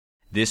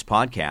This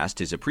podcast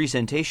is a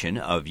presentation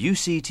of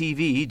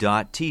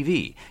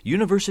UCTV.tv,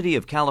 University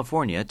of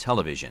California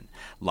Television.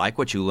 Like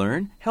what you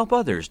learn? Help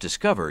others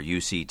discover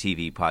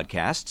UCTV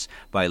podcasts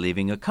by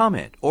leaving a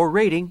comment or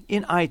rating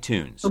in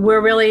iTunes.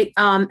 We're really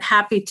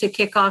happy to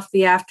kick off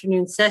the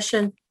afternoon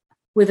session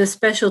with a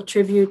special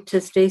tribute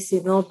to Stacy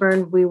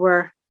Milburn. We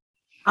were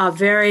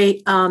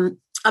very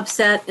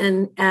upset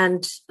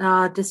and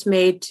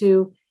dismayed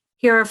to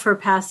hear of her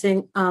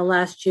passing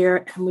last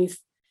year, and we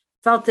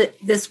felt that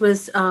this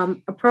was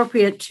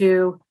appropriate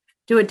to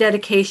do a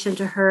dedication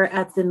to her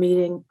at the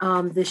meeting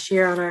this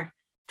year on our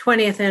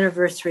 20th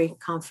anniversary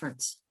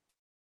conference.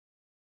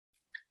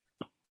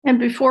 And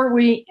before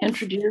we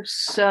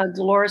introduce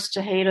Dolores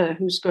Tejeda,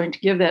 who's going to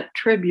give that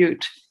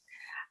tribute,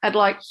 I'd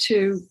like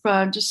to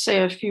just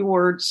say a few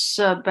words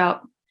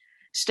about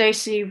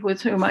Stacy,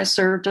 with whom I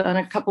served on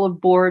a couple of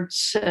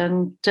boards.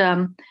 And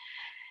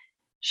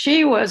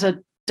she was a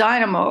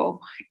dynamo,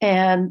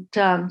 and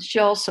she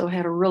also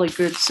had a really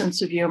good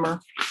sense of humor.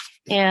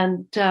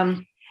 And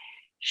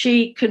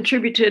she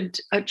contributed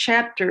a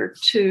chapter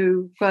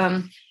to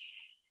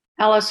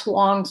Alice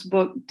Huang's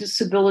book,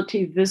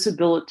 Disability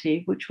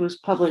Visibility, which was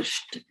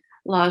published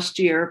last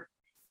year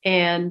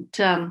and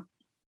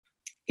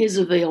is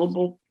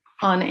available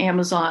on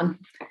Amazon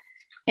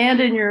and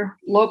in your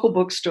local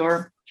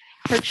bookstore.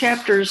 Her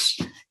chapters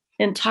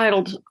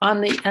entitled On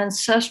the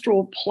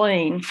Ancestral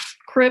Plane,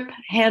 Crip,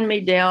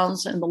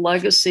 Hand-Me-Downs, and the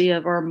Legacy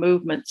of Our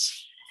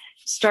Movements,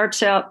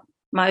 starts out,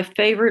 my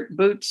favorite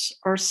boots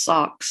are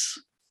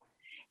socks.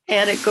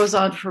 And it goes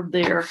on from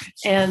there.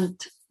 And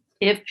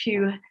if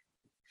you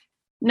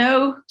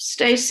know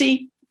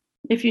Stacy,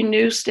 if you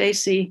knew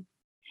Stacy,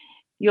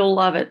 you'll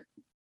love it.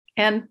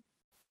 And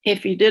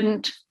if you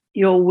didn't,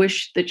 you'll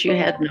wish that you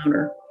had known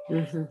her.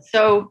 Mm-hmm.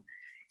 So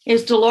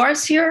is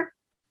Dolores here?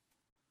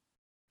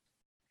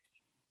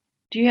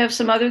 Do you have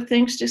some other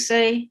things to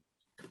say?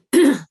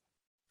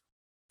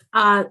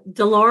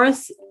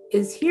 Dolores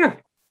is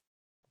here.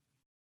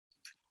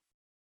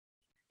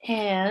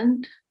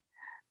 And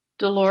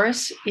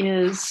Dolores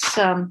is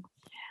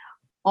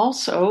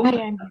also...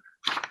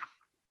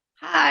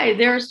 Hi,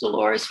 there's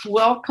Dolores.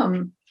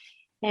 Welcome.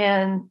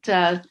 And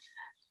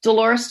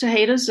Dolores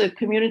Tejeda is a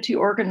community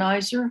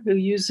organizer who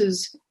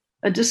uses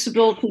a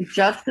disability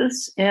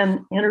justice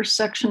and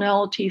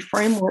intersectionality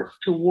framework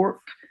to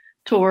work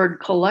toward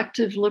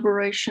collective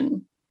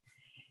liberation.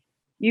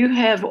 You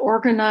have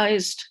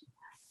organized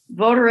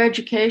voter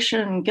education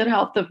and get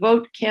out the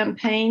vote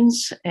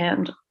campaigns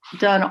and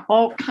done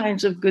all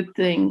kinds of good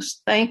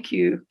things. Thank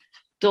you,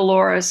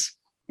 Dolores,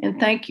 and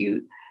thank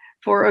you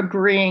for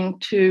agreeing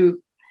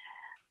to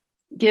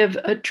give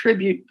a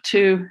tribute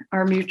to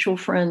our mutual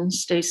friend,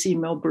 Stacy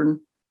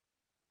Milburn.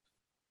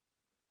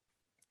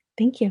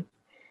 Thank you.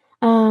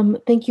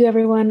 Thank you,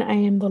 everyone. I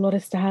am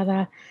Dolores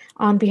Tejeda.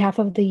 On behalf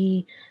of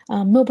the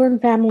Milburn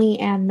family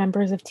and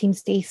members of Team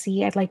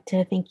Stacy, I'd like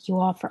to thank you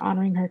all for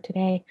honoring her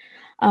today.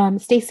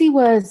 Stacy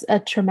was a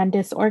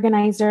tremendous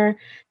organizer,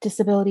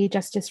 disability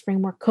justice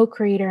framework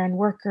co-creator and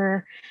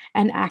worker,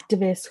 and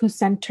activist who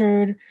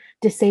centered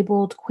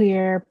disabled,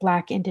 queer,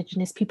 Black,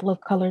 Indigenous, people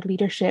of color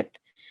leadership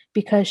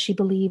because she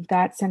believed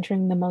that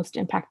centering the most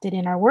impacted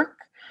in our work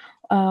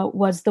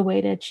was the way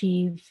to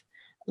achieve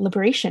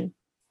liberation.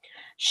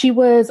 She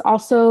was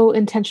also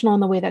intentional in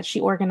the way that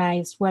she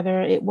organized,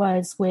 whether it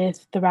was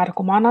with the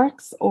Radical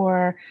Monarchs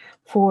or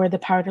for the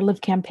Power to Live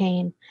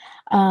campaign.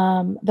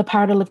 The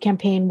Power to Live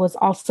campaign was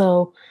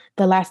also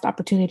the last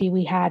opportunity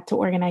we had to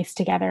organize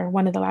together,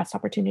 one of the last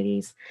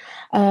opportunities.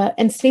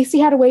 And Stacy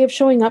had a way of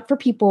showing up for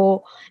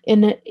people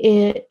in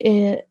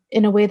a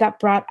way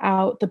that brought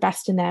out the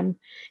best in them.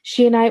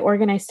 She and I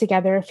organized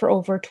together for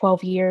over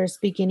 12 years,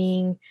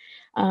 beginning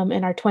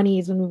in our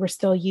 20s when we were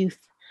still youth.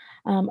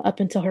 Up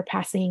until her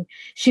passing.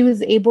 She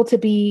was able to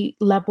be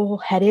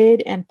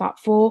level-headed and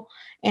thoughtful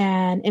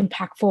and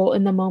impactful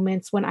in the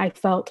moments when I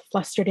felt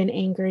flustered and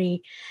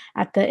angry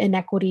at the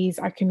inequities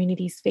our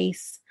communities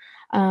face.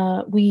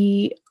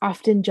 We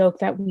often joke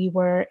that we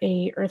were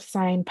a earth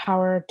sign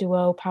power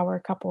duo, power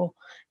couple.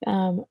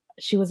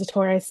 She was a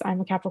Taurus,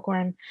 I'm a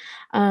Capricorn.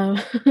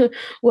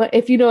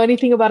 If you know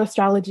anything about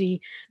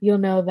astrology, you'll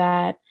know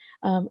that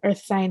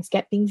earth signs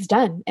get things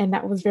done. And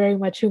that was very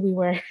much who we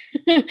were.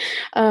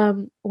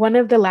 One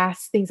of the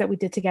last things that we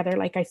did together,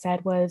 like I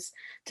said, was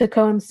to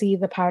co-MC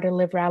the Power to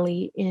Live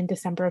rally in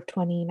December of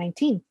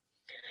 2019.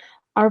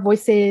 Our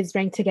voices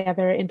rang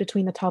together in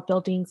between the tall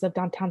buildings of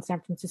downtown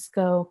San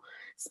Francisco,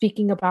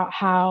 speaking about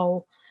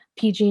how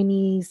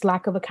PG&E's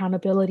lack of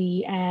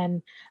accountability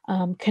and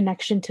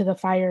connection to the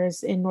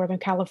fires in Northern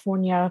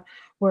California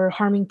were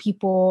harming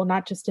people,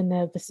 not just in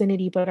the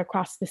vicinity, but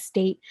across the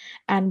state,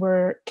 and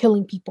were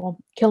killing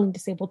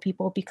disabled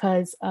people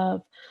because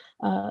of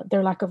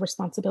their lack of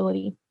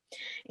responsibility.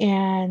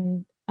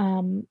 And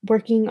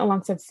working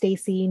alongside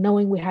Stacy,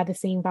 knowing we had the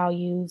same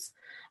values,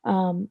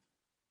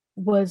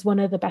 was one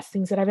of the best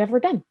things that I've ever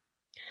done.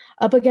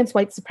 Up against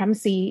white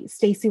supremacy,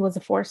 Stacy was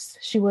a force.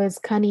 She was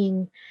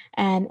cunning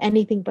and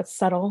anything but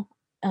subtle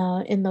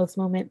in those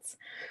moments.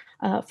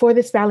 For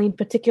this rally in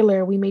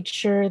particular, we made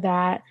sure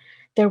that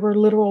there were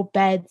literal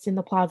beds in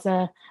the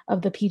plaza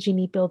of the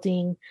PG&E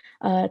building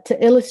to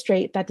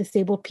illustrate that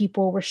disabled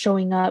people were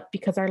showing up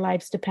because our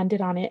lives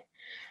depended on it.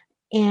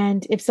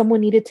 And if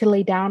someone needed to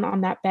lay down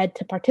on that bed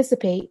to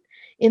participate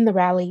in the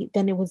rally,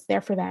 then it was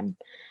there for them.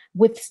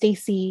 With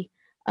Stacy,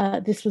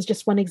 this was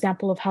just one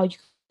example of how you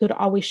could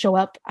always show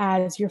up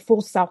as your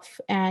full self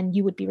and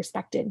you would be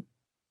respected.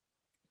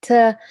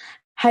 To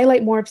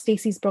highlight more of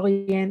Stacy's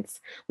brilliance,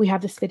 we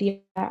have this video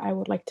that I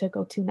would like to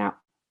go to now.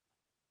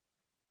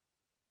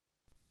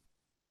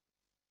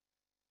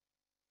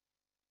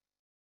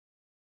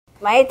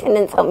 My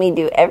attendants help me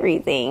do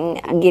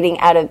everything. Getting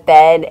out of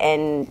bed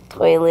and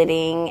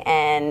toileting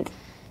and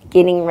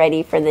getting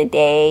ready for the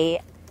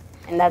day.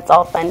 And that's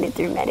all funded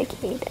through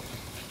Medicaid.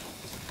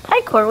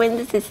 Hi, Corwin.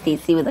 This is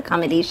Stacy with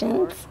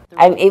Accommodations.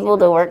 I'm able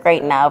to work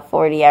right now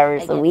 40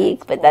 hours a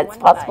week, but that's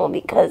possible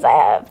because I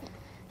have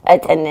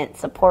attendant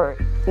support.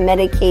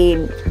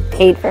 Medicaid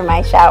paid for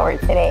my shower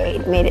today.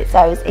 It made it so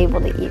I was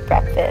able to eat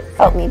breakfast,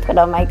 helped me put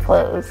on my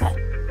clothes.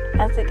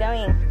 How's it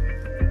going?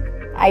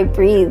 I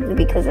breathe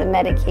because of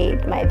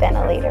Medicaid, my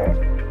ventilator.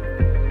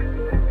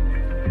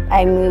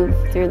 I move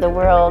through the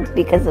world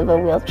because of a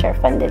wheelchair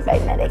funded by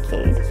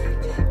Medicaid.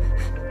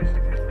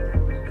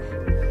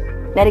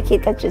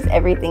 Medicaid touches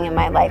everything in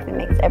my life and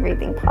makes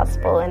everything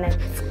possible, and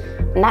it's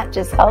not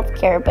just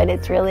healthcare, but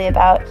it's really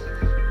about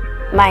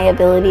my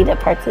ability to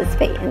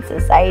participate in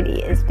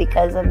society is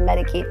because of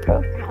Medicaid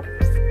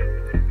programs.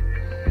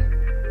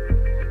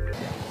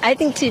 I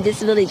think too,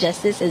 disability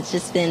justice has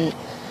just been,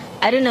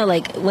 I don't know,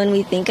 like when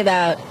we think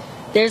about,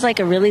 there's like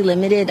a really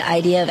limited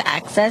idea of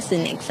access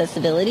and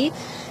accessibility.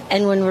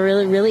 And when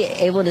we're really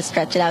able to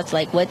stretch it out to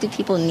like, what do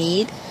people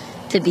need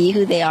to be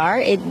who they are?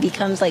 It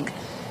becomes like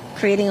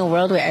creating a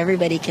world where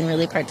everybody can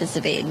really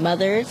participate.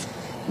 Mothers,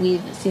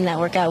 we've seen that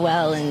work out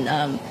well.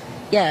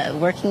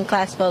 And working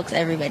class folks,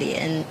 everybody.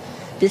 And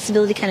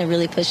disability kind of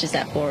really pushes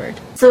that forward.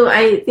 So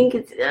I think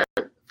it's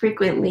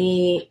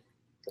frequently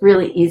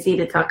really easy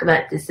to talk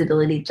about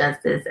disability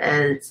justice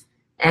as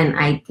an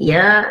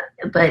idea,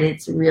 but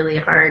it's really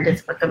hard to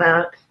talk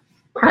about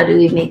how do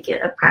we make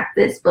it a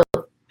practice,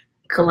 both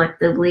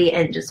collectively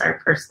and just our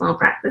personal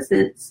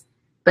practices.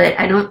 But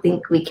I don't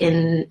think we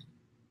can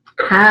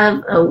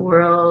have a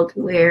world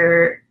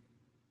where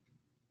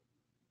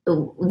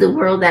the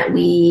world that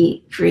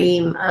we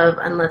dream of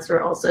unless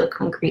we're also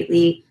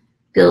concretely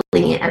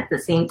building it at the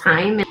same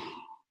time.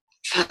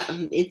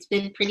 It's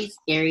been pretty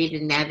scary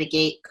to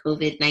navigate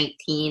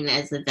COVID-19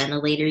 as a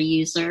ventilator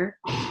user.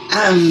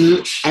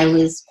 I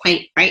was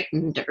quite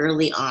frightened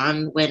early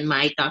on when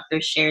my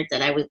doctor shared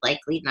that I would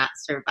likely not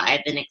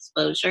survive an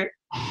exposure.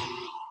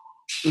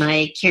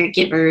 My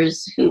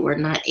caregivers who were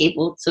not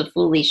able to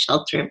fully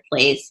shelter in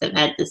place have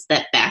had to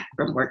step back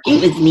from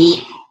working with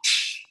me.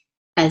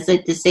 As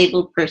a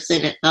disabled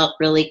person, it felt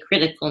really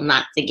critical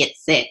not to get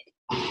sick.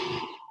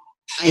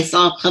 I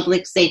saw a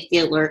public safety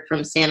alert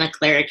from Santa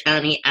Clara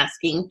County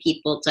asking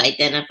people to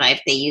identify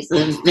if they use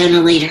a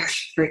ventilator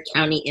for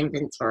county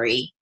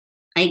inventory.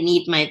 I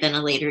need my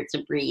ventilator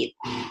to breathe.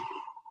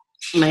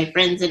 My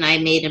friends and I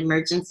made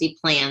emergency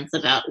plans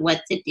about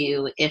what to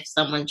do if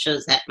someone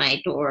shows up at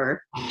my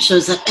door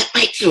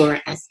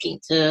asking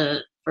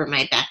for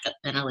my backup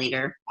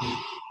ventilator.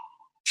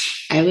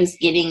 I was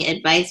getting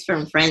advice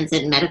from friends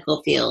in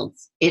medical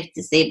fields. If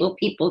disabled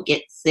people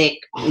get sick,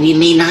 we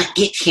may not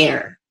get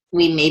care.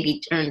 We may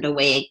be turned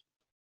away.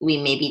 We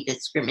may be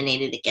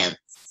discriminated against.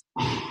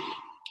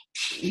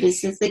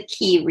 This is the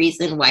key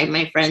reason why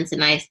my friends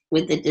and I,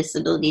 with the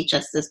Disability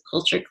Justice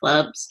Culture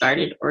Club,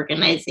 started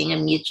organizing a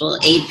mutual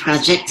aid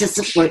project to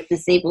support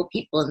disabled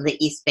people in the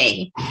East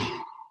Bay.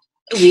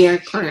 We are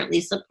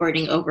currently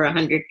supporting over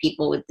 100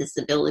 people with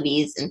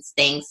disabilities and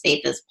staying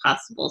safe as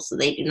possible so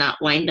they do not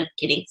wind up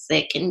getting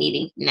sick and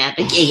needing to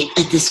navigate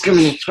a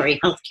discriminatory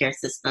healthcare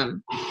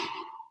system.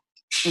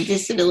 The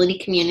disability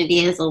community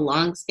has a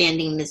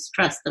long-standing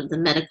mistrust of the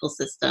medical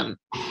system,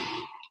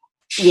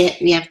 yet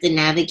we have to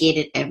navigate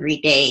it every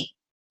day,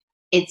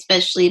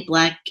 especially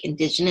Black,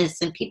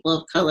 Indigenous, and people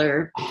of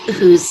color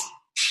whose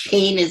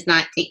pain is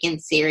not taken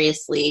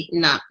seriously,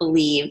 not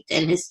believed,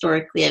 and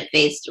historically have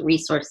faced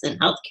resource and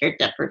healthcare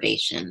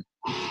deprivation.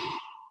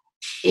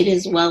 It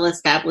is well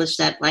established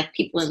that Black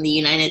people in the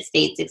United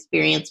States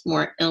experience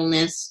more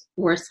illness,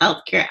 worse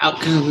healthcare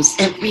outcomes,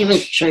 and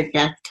premature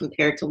death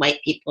compared to white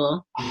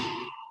people.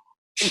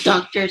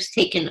 Doctors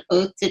take an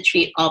oath to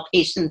treat all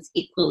patients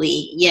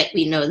equally, yet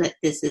we know that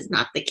this is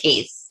not the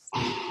case.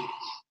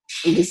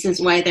 This is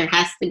why there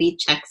has to be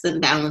checks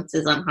and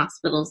balances on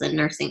hospitals and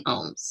nursing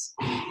homes.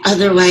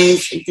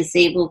 Otherwise,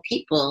 disabled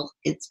people,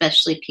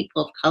 especially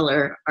people of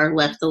color, are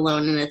left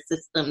alone in a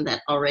system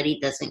that already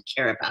doesn't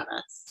care about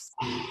us.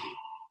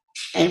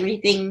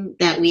 Everything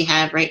that we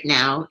have right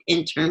now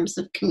in terms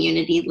of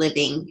community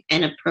living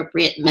and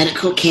appropriate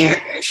medical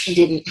care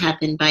didn't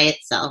happen by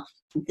itself.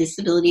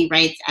 Disability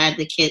rights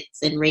advocates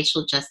and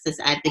racial justice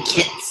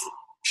advocates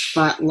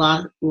fought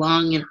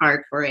long and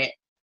hard for it,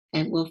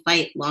 and will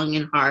fight long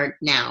and hard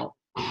now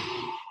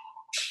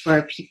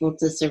for people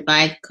to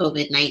survive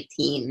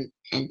COVID-19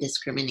 and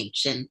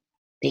discrimination.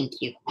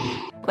 Thank you.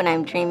 When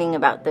I'm dreaming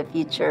about the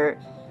future,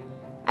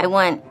 I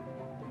want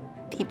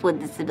people with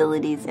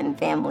disabilities and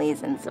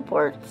families and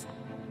supports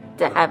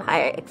to have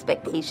higher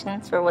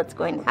expectations for what's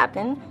going to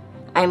happen.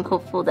 I'm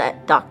hopeful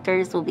that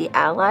doctors will be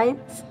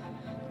allies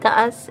to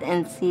us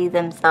and see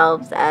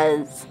themselves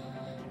as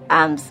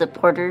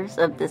supporters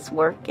of this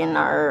work in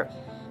our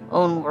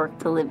own work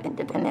to live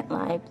independent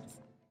lives.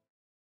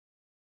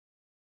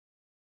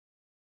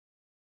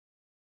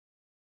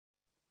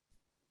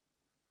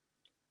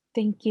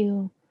 Thank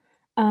you.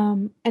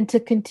 And to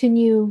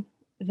continue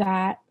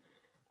that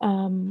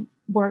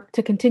work,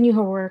 to continue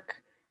her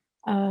work,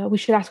 we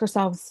should ask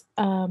ourselves,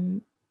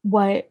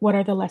 what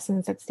are the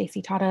lessons that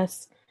Stacey taught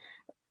us?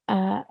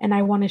 And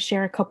I want to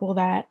share a couple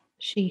that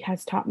she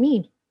has taught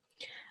me,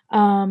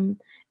 and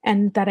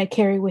that I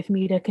carry with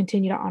me to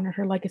continue to honor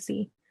her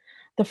legacy.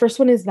 The first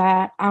one is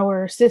that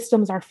our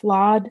systems are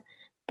flawed,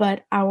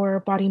 but our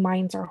body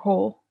minds are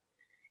whole.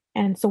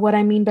 And so what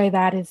I mean by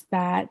that is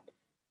that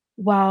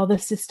while the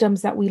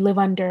systems that we live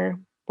under,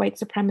 white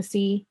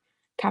supremacy,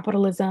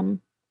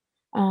 capitalism,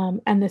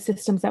 and the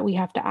systems that we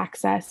have to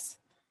access,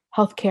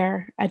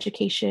 healthcare,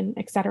 education,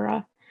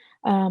 etc.,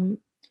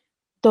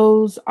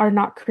 those are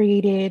not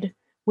created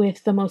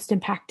with the most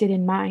impacted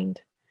in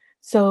mind.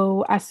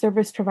 So as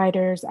service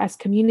providers, as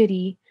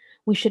community,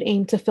 we should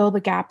aim to fill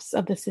the gaps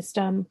of the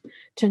system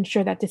to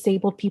ensure that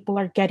disabled people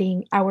are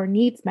getting our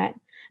needs met,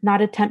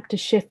 not attempt to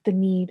shift the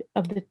need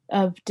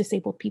of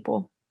disabled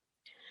people.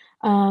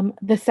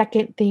 The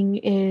second thing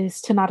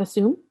is to not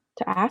assume,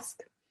 to ask.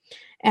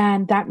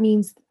 And that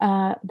means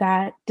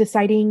that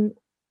deciding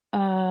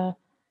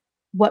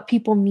what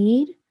people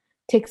need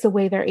takes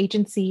away their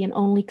agency and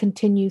only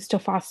continues to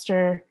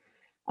foster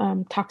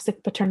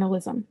toxic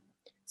paternalism.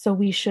 So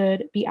we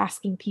should be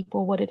asking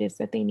people what it is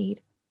that they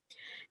need.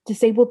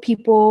 Disabled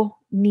people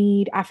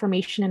need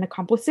affirmation and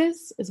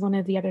accomplices is one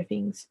of the other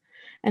things.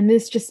 And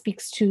this just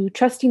speaks to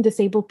trusting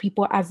disabled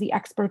people as the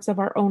experts of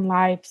our own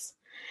lives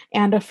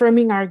and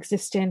affirming our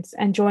existence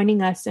and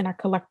joining us in our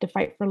collective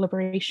fight for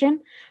liberation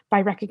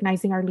by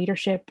recognizing our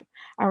leadership,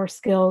 our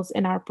skills,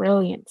 and our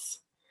brilliance.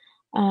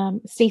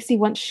 Stacey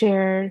once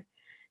shared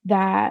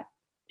that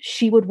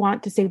she would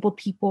want disabled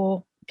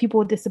people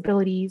with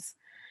disabilities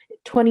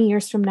 20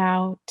 years from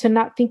now to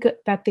not think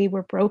that they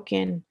were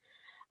broken.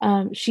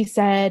 She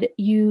said,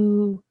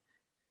 to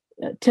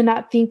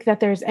not think that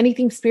there's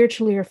anything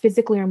spiritually or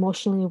physically or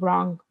emotionally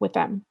wrong with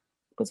them,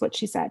 was what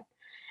she said.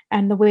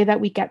 And the way that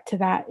we get to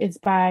that is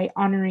by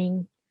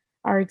honoring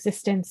our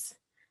existence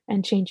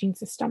and changing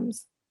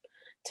systems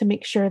to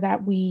make sure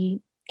that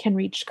we can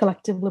reach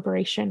collective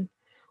liberation.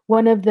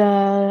 One of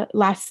the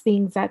last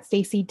things that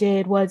Stacey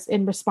did was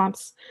in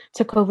response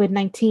to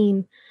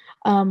COVID-19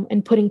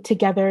 and putting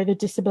together the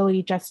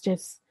Disability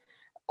Justice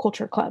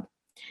Culture Club.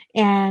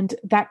 And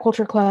that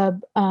Culture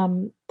Club,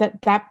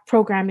 that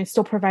program is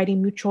still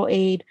providing mutual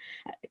aid,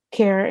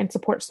 care, and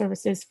support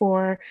services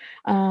for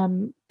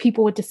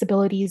people with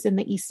disabilities in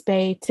the East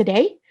Bay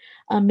today,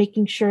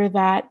 making sure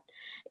that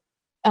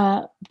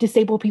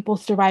disabled people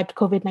survived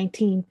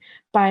COVID-19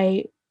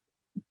 by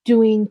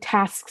doing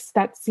tasks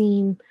that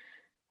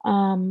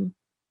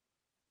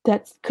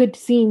could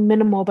seem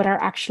minimal, but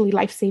are actually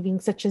life-saving,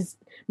 such as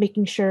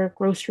making sure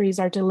groceries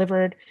are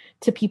delivered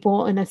to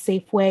people in a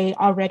safe way,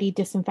 already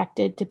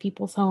disinfected to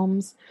people's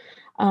homes.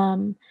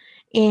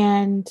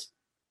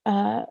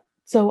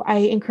 So I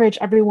encourage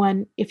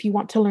everyone, if you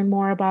want to learn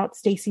more about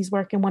Stacey's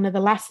work and one of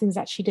the last things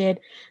that she did,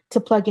 to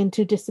plug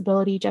into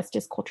Disability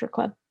Justice Culture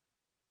Club.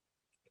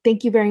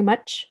 Thank you very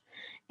much.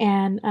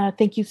 And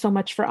thank you so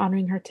much for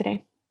honoring her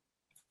today.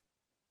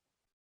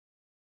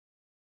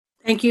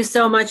 Thank you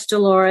so much,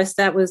 Dolores.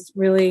 That was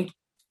really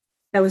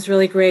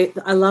great.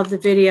 I love the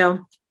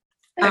video.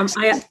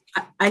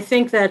 I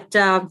think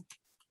that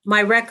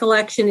my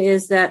recollection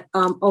is that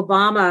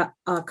Obama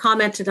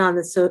commented on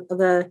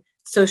the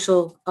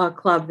social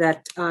club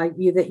that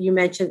you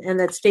mentioned, and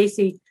that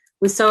Stacey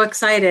was so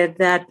excited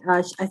that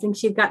I think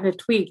she'd gotten a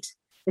tweet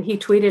that he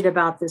tweeted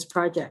about this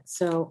project.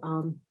 So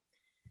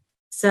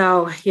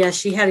yeah,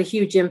 she had a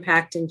huge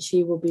impact, and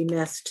she will be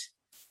missed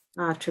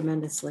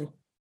tremendously.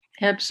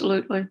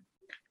 Absolutely.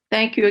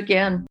 Thank you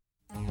again.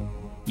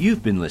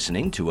 You've been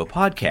listening to a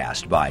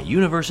podcast by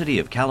University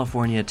of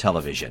California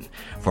Television.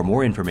 For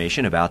more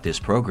information about this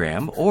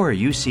program or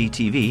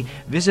UCTV,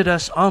 visit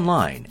us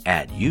online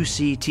at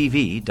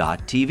uctv.tv.